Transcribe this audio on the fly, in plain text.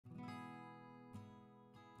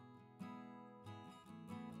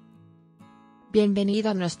Bienvenido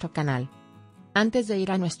a nuestro canal. Antes de ir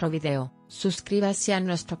a nuestro video, suscríbase a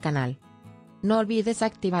nuestro canal. No olvides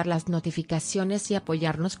activar las notificaciones y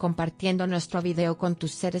apoyarnos compartiendo nuestro video con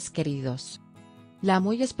tus seres queridos. La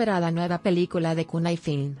muy esperada nueva película de Kunai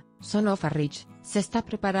Film, Son of a Rich, se está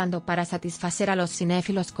preparando para satisfacer a los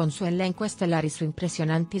cinéfilos con su elenco estelar y su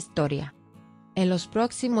impresionante historia. En los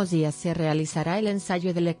próximos días se realizará el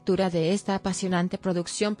ensayo de lectura de esta apasionante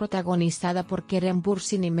producción protagonizada por Kerem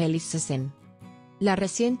y bellezas. La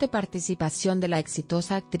reciente participación de la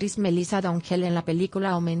exitosa actriz Melissa Downhill en la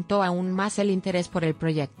película aumentó aún más el interés por el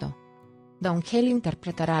proyecto. Downhill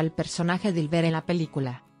interpretará al personaje Dilber en la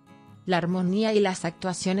película. La armonía y las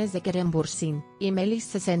actuaciones de Kerem y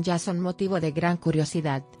bellezas ya son motivo de gran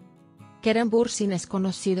curiosidad. Kerem es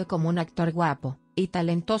conocido como un actor guapo y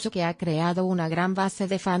talentoso que ha creado una gran base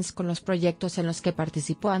de fans con los proyectos en los que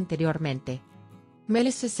participó anteriormente.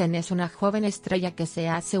 Bellezas es una joven estrella que se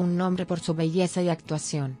hace un nombre por su belleza y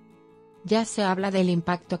actuación. Ya se habla del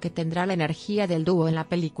impacto que tendrá la energía del dúo en la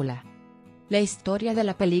película. La historia de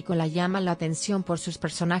la película llama la atención por sus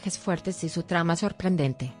personajes fuertes y su trama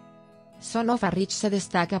sorprendente. Son of a Rich se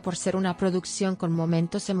destaca por ser una producción con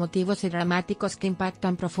momentos emotivos y dramáticos que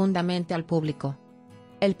impactan profundamente al público.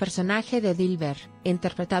 El personaje de Dilber,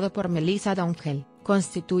 interpretado por Melissa Downhill,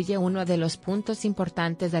 constituye uno de los puntos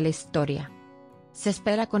importantes de la historia. Se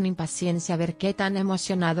espera con impaciencia ver qué tan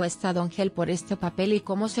emocionado está Downhill por este papel y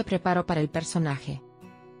cómo se preparó para el personaje.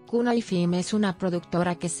 Kunai Film es una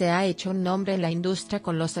productora que se ha hecho un nombre en la industria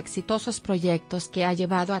con los exitosos proyectos que ha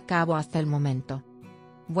llevado a cabo hasta el momento.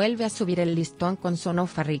 Vuelve a subir el listón con Son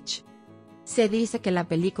of a Rich. Se dice que la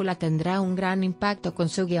película tendrá un gran impacto con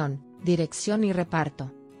su guión, dirección y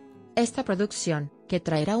reparto. Esta producción, que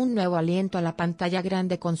traerá un nuevo aliento a la pantalla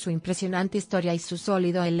grande con su impresionante historia y su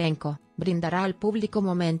sólido elenco, brindará al público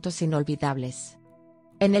momentos inolvidables.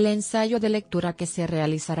 En el ensayo de lectura que se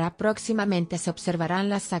realizará próximamente se observarán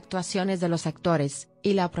las actuaciones de los actores,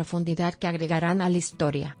 y la profundidad que agregarán a la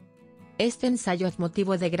historia. Este ensayo es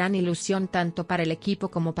motivo de gran ilusión tanto para el equipo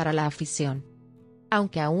como para la afición.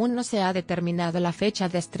 Aunque aún no se ha determinado la fecha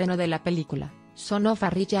de estreno de la película, Son of a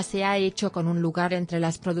Rich ya se ha hecho con un lugar entre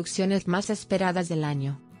las producciones más esperadas del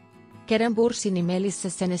año. Kerem y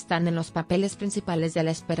bellezas están en los papeles principales de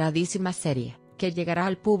la esperadísima serie, que llegará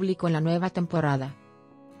al público en la nueva temporada.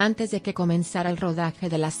 Antes de que comenzara el rodaje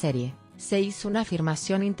de la serie, se hizo una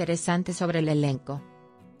afirmación interesante sobre el elenco.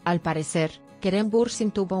 Al parecer, Kerem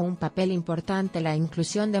tuvo un papel importante en la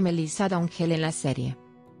inclusión de Melissa Downhill en la serie.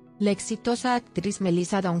 La exitosa actriz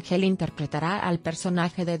Melissa Downhill interpretará al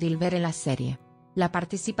personaje de Dilber en la serie. La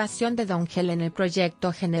participación de Downhill en el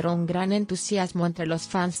proyecto generó un gran entusiasmo entre los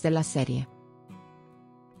fans de la serie.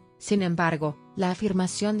 Sin embargo, la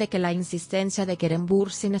afirmación de que la insistencia de Kerem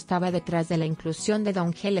estaba detrás de la inclusión de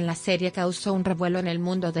Downhill en la serie causó un revuelo en el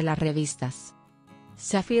mundo de las revistas.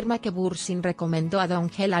 Se afirma que recomendó a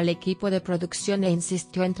Downhill al equipo de producción e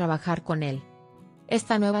insistió en trabajar con él.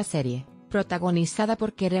 Esta nueva serie, protagonizada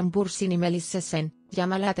por Kerem y bellezas,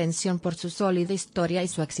 llama la atención por su sólida historia y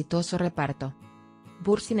su exitoso reparto.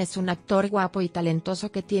 Es un actor guapo y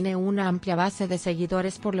talentoso que tiene una amplia base de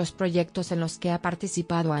seguidores por los proyectos en los que ha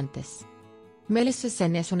participado antes. Bellezas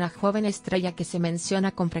es una joven estrella que se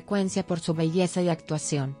menciona con frecuencia por su belleza y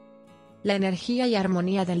actuación. La energía y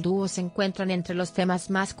armonía del dúo se encuentran entre los temas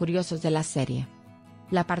más curiosos de la serie.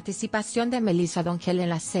 La participación de Melissa Downhill en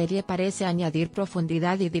la serie parece añadir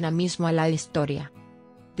profundidad y dinamismo a la historia.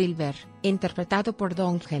 Dilber, interpretado por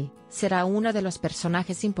Downhill, será uno de los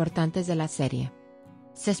personajes importantes de la serie.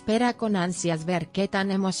 Se espera con ansias ver qué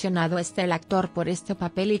tan emocionado está el actor por este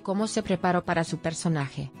papel y cómo se preparó para su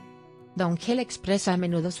personaje. Downhill expresa a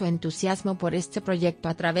menudo su entusiasmo por este proyecto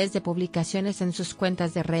a través de publicaciones en sus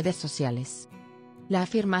cuentas de redes sociales. La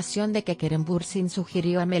afirmación de que Kerem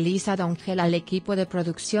sugirió a Melissa Downhill al equipo de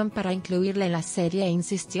producción para incluirla en la serie e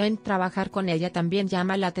insistió en trabajar con ella también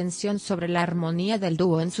llama la atención sobre la armonía del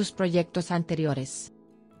dúo en sus proyectos anteriores.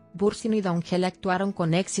 y Downhill actuaron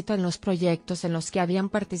con éxito en los proyectos en los que habían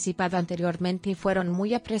participado anteriormente y fueron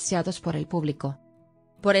muy apreciados por el público.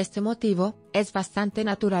 Por este motivo, es bastante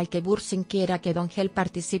natural que quiera que Downhill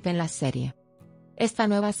participe en la serie. Esta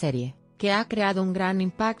nueva serie, que ha creado un gran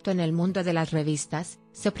impacto en el mundo de las revistas,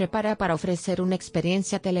 se prepara para ofrecer una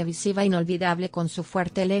experiencia televisiva inolvidable con su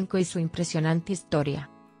fuerte elenco y su impresionante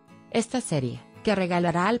historia. Esta serie, que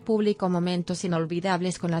regalará al público momentos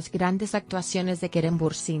inolvidables con las grandes actuaciones de Kerem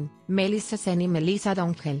bellezas y Melissa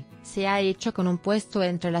Downhill, se ha hecho con un puesto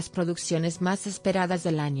entre las producciones más esperadas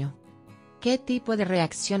del año. ¿Qué tipo de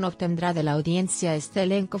reacción obtendrá de la audiencia este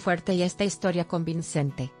elenco fuerte y esta historia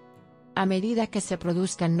convincente? A medida que se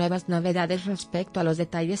produzcan nuevas novedades respecto a los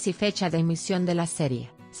detalles y fecha de emisión de la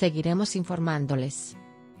serie, seguiremos informándoles.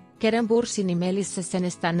 Kerem y Melisses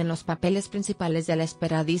están en los papeles principales de la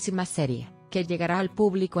esperadísima serie, que llegará al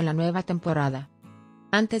público en la nueva temporada.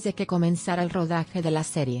 Antes de que comenzara el rodaje de la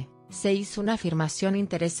serie, se hizo una afirmación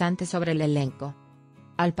interesante sobre el elenco.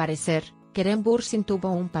 Al parecer, Kerem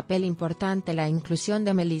tuvo un papel importante en la inclusión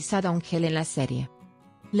de Melissa Downhill en la serie.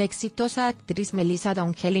 La exitosa actriz Melissa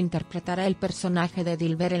Downhill interpretará el personaje de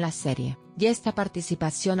Dilber en la serie, y esta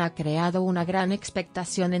participación ha creado una gran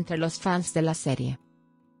expectación entre los fans de la serie.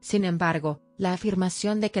 Sin embargo, la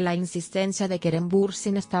afirmación de que la insistencia de Kerem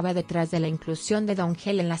estaba detrás de la inclusión de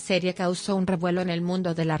Downhill en la serie causó un revuelo en el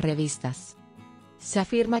mundo de las revistas. Se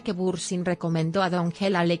afirma que recomendó a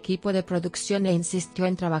Downhill al equipo de producción e insistió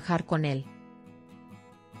en trabajar con él.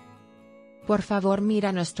 Por favor,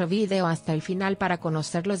 mira nuestro video hasta el final para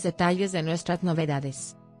conocer los detalles de nuestras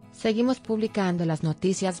novedades. Seguimos publicando las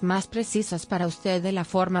noticias más precisas para usted de la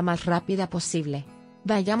forma más rápida posible.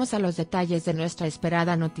 Vayamos a los detalles de nuestra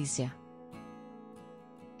esperada noticia.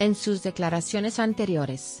 En sus declaraciones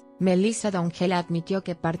anteriores, Melissa Downhill admitió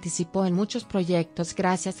que participó en muchos proyectos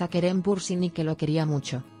gracias a Kerem y que lo quería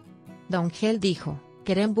mucho. Downhill dijo: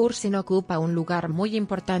 "Kerem ocupa un lugar muy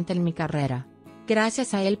importante en mi carrera.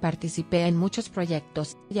 Gracias a él participé en muchos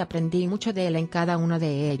proyectos y aprendí mucho de él en cada uno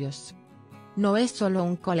de ellos. No es solo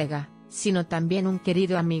un colega, sino también un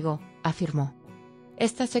querido amigo", afirmó.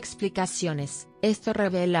 Estas explicaciones, esto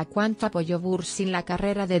revela cuánto apoyó la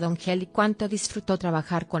carrera de Downhill y cuánto disfrutó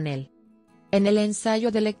trabajar con él. En el ensayo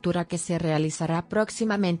de lectura que se realizará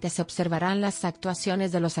próximamente se observarán las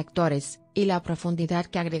actuaciones de los actores, y la profundidad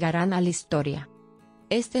que agregarán a la historia.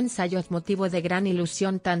 Este ensayo es motivo de gran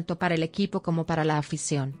ilusión tanto para el equipo como para la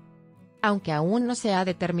afición. Aunque aún no se ha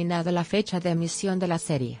determinado la fecha de emisión de la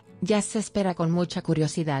serie, ya se espera con mucha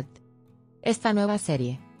curiosidad. Esta nueva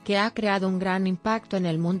serie, que ha creado un gran impacto en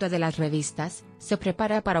el mundo de las revistas, se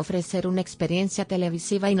prepara para ofrecer una experiencia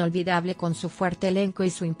televisiva inolvidable con su fuerte elenco y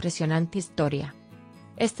su impresionante historia.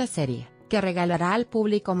 Esta serie, que regalará al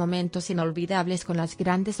público momentos inolvidables con las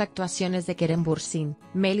grandes actuaciones de Kerem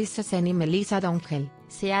Melisses y Melissa Downhill,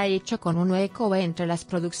 se ha hecho con un eco entre las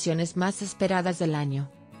producciones más esperadas del año.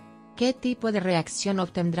 ¿Qué tipo de reacción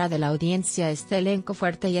obtendrá de la audiencia este elenco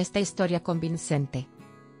fuerte y esta historia convincente?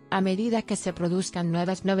 A medida que se produzcan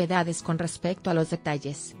nuevas novedades con respecto a los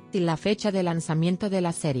detalles y la fecha de lanzamiento de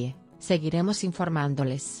la serie, seguiremos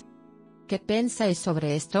informándoles. ¿Qué pensáis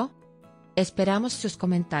sobre esto? Esperamos sus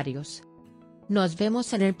comentarios. Nos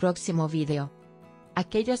vemos en el próximo video.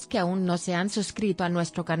 Aquellos que aún no se han suscrito a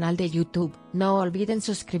nuestro canal de YouTube, no olviden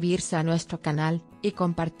suscribirse a nuestro canal y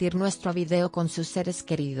compartir nuestro video con sus seres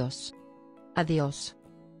queridos. Adiós.